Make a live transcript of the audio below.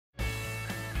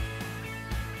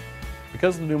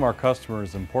Because the Newmar customer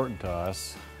is important to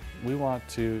us, we want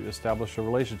to establish a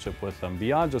relationship with them.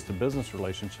 Beyond just a business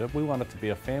relationship, we want it to be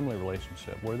a family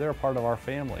relationship where they're a part of our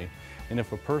family. And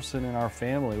if a person in our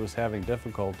family was having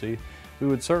difficulty, we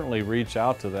would certainly reach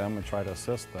out to them and try to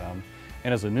assist them.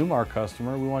 And as a Newmar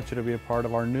customer, we want you to be a part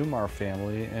of our Newmar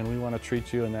family, and we want to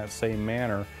treat you in that same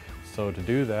manner. So to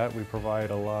do that, we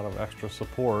provide a lot of extra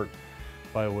support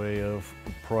by way of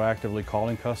proactively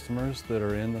calling customers that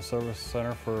are in the service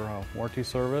center for warranty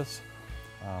service,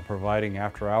 providing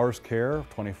after-hours care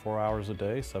 24 hours a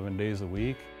day, 7 days a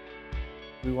week.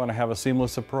 We want to have a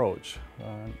seamless approach.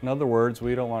 In other words,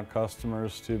 we don't want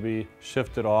customers to be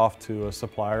shifted off to a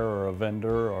supplier or a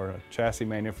vendor or a chassis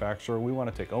manufacturer. We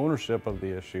want to take ownership of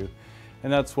the issue,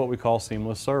 and that's what we call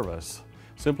seamless service.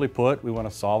 Simply put, we want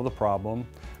to solve the problem,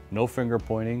 no finger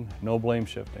pointing, no blame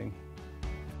shifting.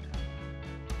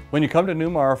 When you come to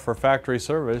Newmar for factory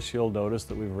service, you'll notice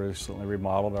that we've recently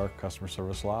remodeled our customer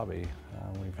service lobby.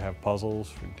 We have puzzles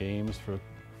for games for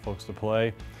folks to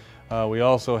play. We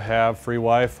also have free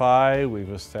Wi-Fi. We've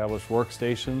established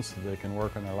workstations so they can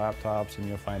work on their laptops, and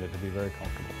you'll find it to be very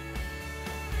comfortable.